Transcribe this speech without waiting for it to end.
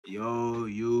Yo,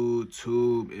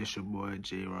 YouTube, it's your boy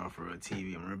J Raw for a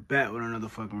TV, and we're back with another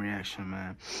fucking reaction,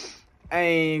 man. I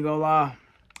ain't gonna lie,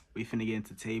 we finna get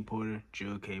into Tae Porter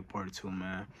Drill K Part 2,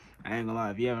 man. I ain't gonna lie,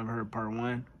 if you haven't heard Part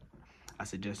 1, I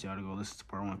suggest y'all to go listen to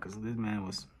Part 1, because this man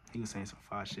was saying some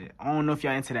fire shit. I don't know if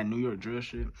y'all into that New York drill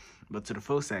shit, but to the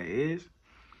folks that is,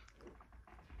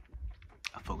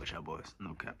 I fuck with y'all boys,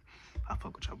 no cap. I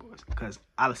fuck with y'all boys, because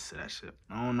I listen to that shit.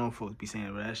 I don't know if folks be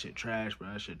saying, bro, that shit trash,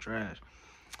 bro, that shit trash.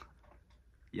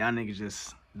 Y'all niggas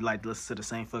just like to listen to the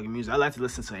same fucking music. I like to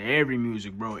listen to every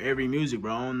music, bro. Every music,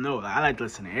 bro. I don't know. Like, I like to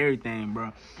listen to everything,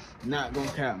 bro. Not gonna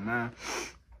cap, man.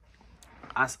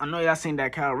 I know y'all seen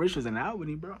that Kyle Rich was in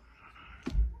Albany, bro.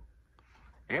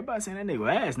 Everybody saying that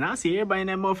nigga ass. Now I see everybody in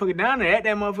that motherfucker down there at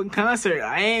that motherfucking concert.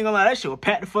 I ain't gonna lie, that shit was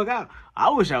packed the fuck out.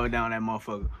 I wish I was down that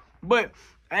motherfucker. But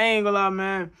I ain't gonna lie,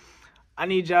 man. I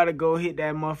need y'all to go hit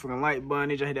that motherfucking like button. I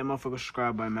need y'all to hit that motherfucking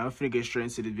subscribe button, man. I'm finna get straight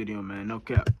into the video, man. No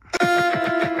cap. Oh,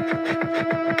 yeah.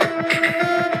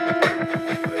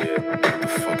 What the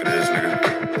fuck it is, nigga?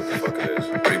 What the fuck it is?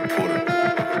 Big Porter.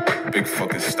 Big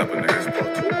fucking stepper, nigga. It's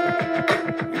Part 2.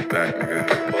 We back, nigga.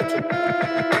 Part 2.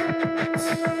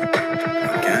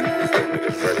 Again? These little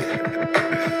niggas ready.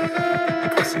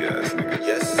 Pussy ass nigga.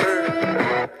 Yes,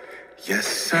 sir. Yes,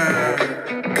 sir.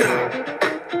 Go.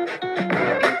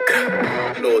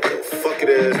 You know what the fuck it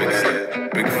is, man.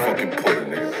 Big fucking Porter,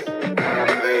 nigga. I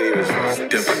ain't even sure. It's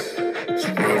different. It's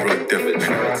real different. I'm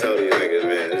trying to tell you niggas,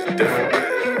 man. It's different, man.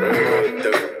 It's real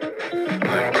different.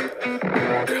 Like,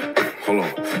 hold on.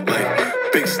 Like,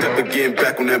 big step again,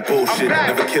 back on that bullshit.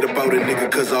 Never kid about a nigga,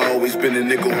 cause I always been a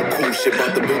nigga who cool shit.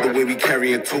 About to build the way we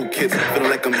carrying 2 kids. Feeling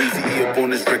like I'm easy up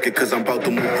on this record, cause I'm about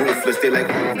to move ruthless. They like,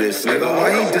 who this, nigga?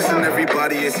 Why he dissing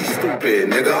everybody? Is he stupid,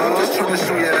 nigga? I'm just trying to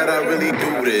show you that I really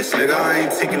do this, nigga. I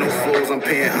ain't taking those flows, I'm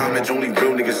paying homage, only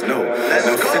real niggas know.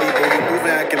 Now, city boy, you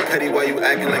moving acting petty while you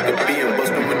acting like a BM.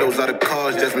 Busting windows out of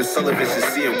cars, Jasmine Sullivan should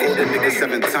see him. Called that nigga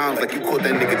 7 times like you caught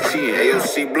that nigga cheating.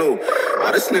 AOC Blue,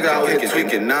 why this nigga out here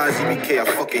tweaking? Nas, EBK, I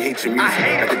fucking hate your music.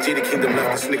 Like the Jada Kingdom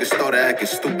left, this nigga started acting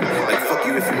stupid. Like, fuck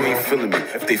you if you ain't feeling me.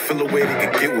 If they feel away, they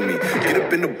can get with me. Get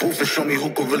up in the booth and show me who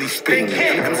could really spit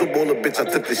me. I'm so baller, bitch, I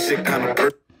took this shit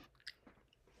kinda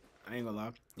I ain't gonna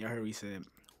lie. Y'all heard he said,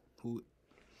 who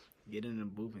get in the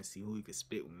booth and see who he can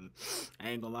spit with me. I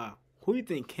ain't gonna lie. Who you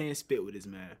think can spit with this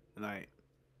man? Like,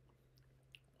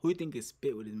 who you think can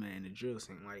spit with this man in the drill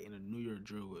scene? Like, in a New York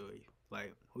drill way?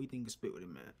 Like, who you think can spit with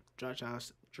him, man? Drop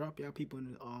y'all people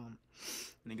in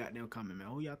the goddamn comment, man.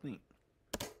 Who y'all think?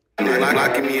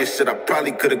 Locking me and shit, I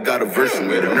probably could've got a verse from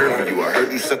it. The nerve of you, I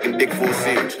heard you sucking dick for a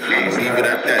sandwich. I'ma leave it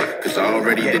at that, cause I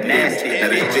already did nasty. Now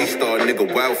this J-Star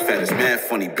nigga wild fat is mad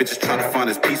funny. Bitches trying to find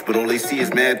his piece, but all they see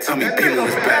is mad tummy. Pin on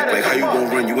his back, like how you gon'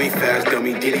 run? You ain't fast,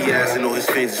 dummy. Diddy ass and all his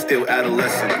fans is still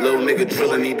adolescent. Little nigga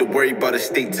drillin', need to worry about a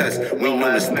state test. We ain't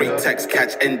known to spray text,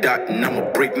 catch N-Dot, and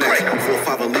I'ma break next.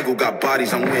 4-5 illegal, got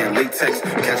bodies, I'm wearing latex.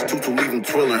 Catch 2-2, leave him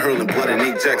twirling, hurling blood and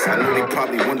Ajax. I know they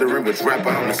probably wondering which rapper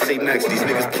I'ma say next. These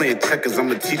niggas playing checkers,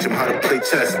 I'ma teach them how to play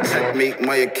chess. Checkmate,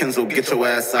 Maya Kenzo, get your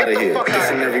ass out of here.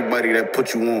 Kissing everybody that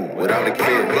put you on without a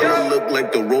care. Girl look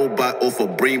like the robot off a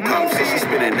brain pop. Say she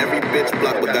spinning every bitch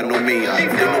block but got no main. I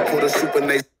don't put a super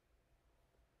nice.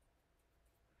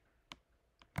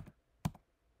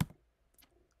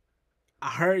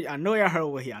 I know y'all heard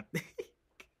what y'all think.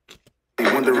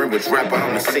 Wondering which rapper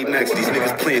I'ma say next. These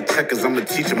niggas playing checkers, I'ma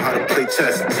teach them how to play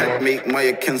chess. Checkmate,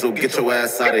 Maya Kenzo, get your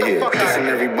ass out of here. Kissing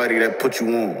everybody that put you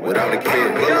on without a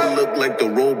care. Girl look like the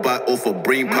robot off a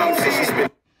brain pop. Say she spin.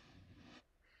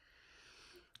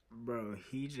 Bro,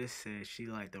 he just said she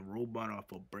like the robot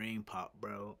off a brain pop,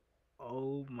 bro.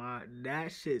 Oh my,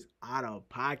 that shit's out of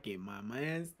pocket, my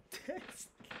man.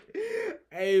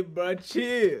 Hey, bro,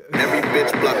 chill. Every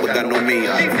bitch block but got no main.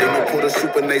 Tae Porter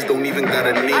super nice, don't even got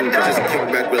a name. Just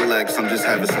kick back, relax, I'm just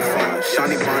having some fun.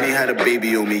 Shawnee Bonnie had a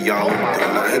baby on me, y'all.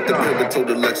 I hit the crib and told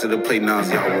Alexa to play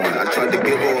Nas, y'all won. I tried to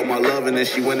give her all my love and then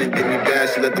she went and did me bad.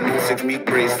 She let the 06 meat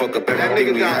braids fuck up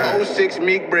everything we had. Got 06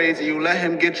 meat braids and you let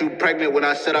him get you pregnant when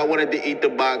I said I wanted to eat the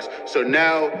box. So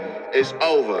now it's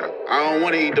over. I don't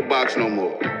want to eat the box no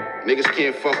more. Niggas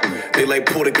can't fuck with me. They like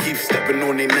Porter keep stepping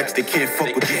on their necks. They can't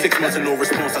fuck with you. 6 months and no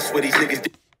response. I swear these niggas.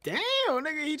 Damn,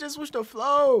 nigga, he just switched the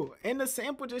flow. And the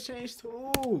sample just changed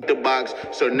too. The box.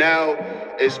 So now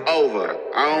it's over.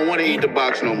 I don't want to eat the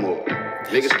box no more.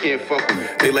 Niggas can't fuck with me.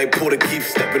 They like Porter keep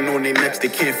stepping on their necks, they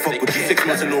can't fuck with you. 6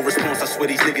 months and no response, I swear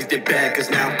these niggas did bad, cause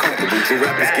now I'm comfortable. Your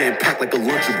rappers getting packed like a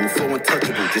Lunchable, flow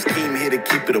untouchable. Just came here to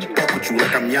keep it a buck with you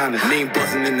like I'm Giannis. Name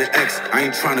buzzing in the X, I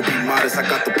ain't trying to be modest. I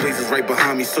got the blazers right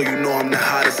behind me, so you know I'm the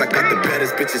hottest. I got the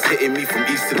baddest bitches hitting me from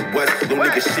east to the west. Little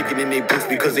niggas shaking in their boots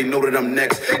because they know that I'm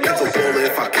next. Catch a baller,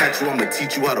 if I catch you, I'ma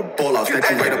teach you how to ball. I'll snatch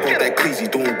you right up off that cleasy,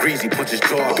 doing greasy, punch his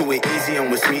jaw. Do it easy,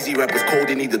 I'm with Smeezy, rappers cold,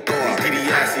 they need the thaw. DD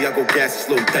assy, I go gassy,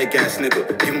 slow dyke ass nigga.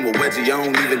 Give him a wedgie, I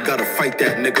don't even gotta fight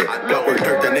that nigga. Block work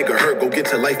dirt, that nigga hurt, go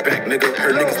get your life back, nigga.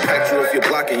 Her niggas pack you off your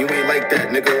block and you ain't like that,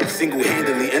 nigga.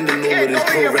 Single-handedly ending all of this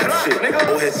drill rap shit.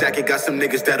 Old head jacket got some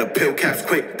niggas that'll pill caps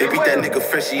quick. They beat that nigga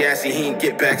freshy assy, he ain't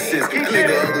get back since.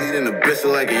 Nigga ugly than a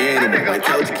bristle like an animal. Like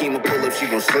Kelly Kima pull up, she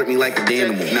gon' slurp me like an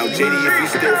animal. Now JD, if you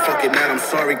still fucking that, I'm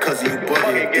sorry cause you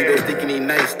bugging. D-Dos thinking he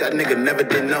nice, that nigga never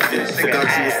did nothing. Forgot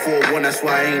you was 4-1, that's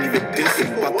why I ain't even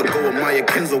dissing. About to go with Maya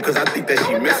Kenzo cause I think that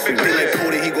she missing. They like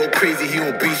Porter, he go crazy, he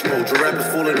on beast mode. Your rappers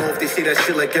falling off, they say that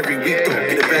shit like every week though.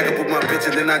 Get it back up with my bitch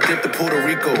and then I dip to Puerto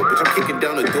Rico. Bitch, I'm kicking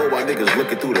down the door while niggas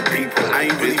looking through the peephole. I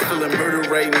ain't really feeling murder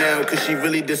right now cause she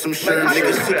really did some shirt.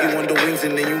 Niggas took you on the wings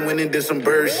and then you went and did some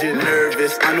bird shit.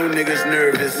 Nervous, I know niggas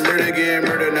nervous. Murder getting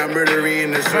murder, not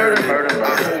murdering this murder.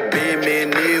 I hope man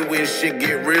near when shit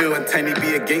get real. And Tiny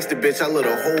be a gangster bitch, I let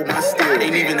her hold my steel.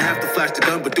 Ain't even have to flash the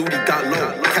gun, but dude, he got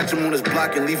low. Catch him on his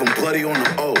block and leave him bloody on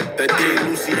the O. That day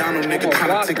Luciano nigga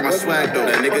tryna take my swag though.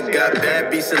 That nigga got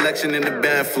bad beat selection and the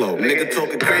bad flow. Nigga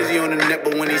talking crazy on the net,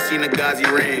 but when he seen the guys he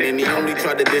ran. And he only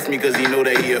tried to diss me cause he know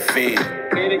that he a fan.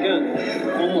 Say it again.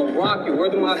 I'm gonna rock you. Where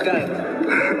the my guys?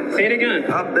 Say it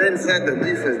again. I've been said the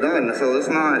beef is done, so it's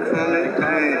not.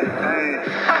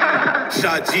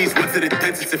 Shot G's went to the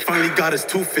dentist and finally got his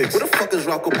tooth fixed. Where the fuck is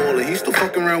Rocco Baller? He still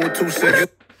fucking around with 2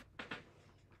 cents.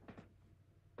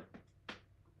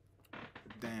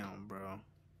 Damn, bro.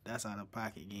 That's out of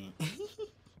pocket game.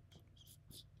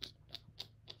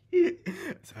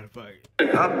 It's out of pocket.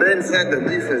 I've been said the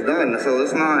beef is done, so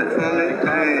it's not.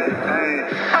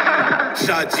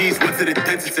 Shot G's went to the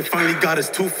dentist and finally got his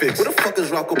tooth fixed. Where the fuck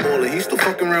is Rocco Baller? He still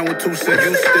fucking around with 2 cents.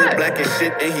 You still black as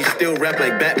shit and he still rap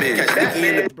like Batman. Catch Nicky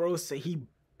in the bro say he,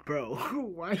 bro,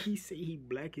 why he say he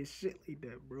black as shit like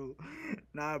that, bro?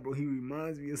 Nah, bro, he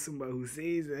reminds me of somebody who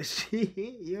says that shit.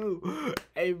 Yo,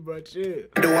 hey, bro, chill.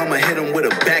 I'ma hit him with a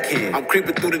backhand. I'm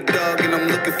creeping through the dog and I'm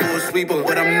looking for a sweeper,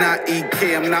 but I'm not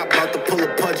EK. I'm not about to pull a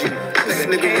pudgy. This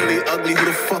nigga really ugly. Who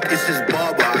the fuck is his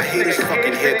barber? I hate his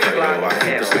fucking haircut, bro. I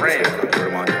hate this haircut. Where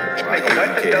am I? I hate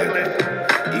EK haircut.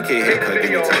 EK haircut,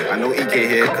 give me tight. I know EK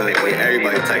haircut, yeah,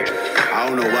 everybody tight. I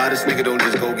don't know why this nigga don't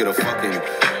just go get a fucking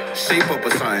shape up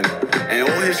or something. And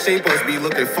all his shape ups be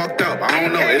looking fucked up. I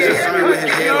don't know. It's just something with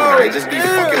his hairline. It just be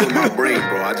fucking with my brain,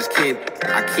 bro. I just can't.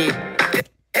 I can't.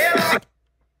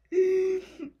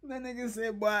 That nigga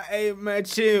said, boy, hey, man,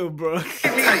 chill, bro.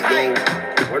 Tight, yo.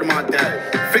 Word of my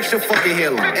dad. Fix your fucking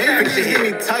hairline. And fix your hair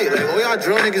me tight. Like, all y'all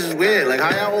drill niggas is weird. Like,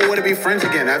 how y'all all want to be friends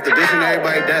again after dishing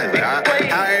everybody dead? Like,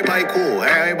 how everybody cool?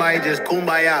 How everybody just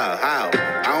kumbaya? How?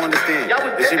 I don't understand.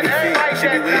 This should be fake. It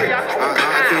should be weird.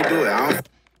 I can't do it. I don't.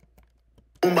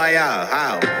 Kumbaya,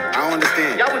 how? I don't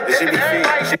understand. This should be fake.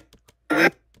 It should be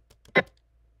weird.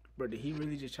 Bro, did he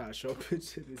really just try to show a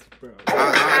picture of this, bro? I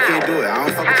can't do it. I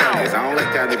don't fuck with y'all niggas. I don't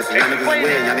like y'all niggas. So y'all niggas is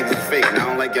weird. Y'all niggas is fake. And I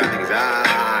don't like y'all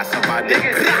niggas. Somebody.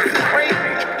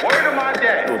 Word of my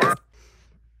dad.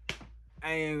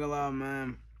 I ain't gonna lie,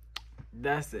 man.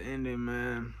 That's the ending,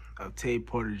 man, of Tae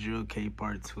Porter Drill K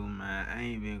Part 2, man. I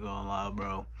ain't even gonna lie,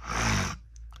 bro.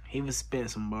 He was spitting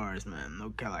some bars, man. No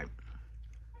cap, like,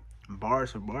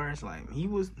 bars for bars, like he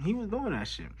was doing that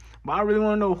shit. But I really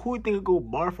want to know who think could go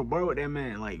bar for bar with that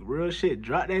man. Like, real shit.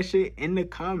 Drop that shit in the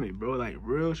comment, bro. Like,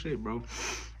 real shit, bro.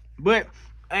 But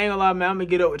I ain't gonna lie, man. I'm gonna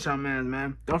get up with y'all,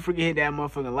 man. Don't forget hit that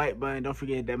motherfucking like button. Don't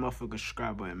forget hit that motherfucking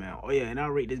subscribe button, man. Oh yeah, and I'll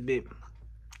rate this bit.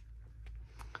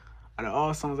 Out of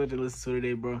all songs I did listen to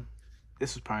today, bro,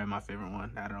 this was probably my favorite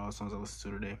one. Out of all songs I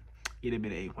listened to today, get a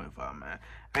bit of 8.5, man.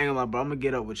 I ain't gonna lie, bro. I'm gonna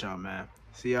get up with y'all, man.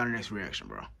 See y'all in the next reaction,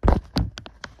 bro.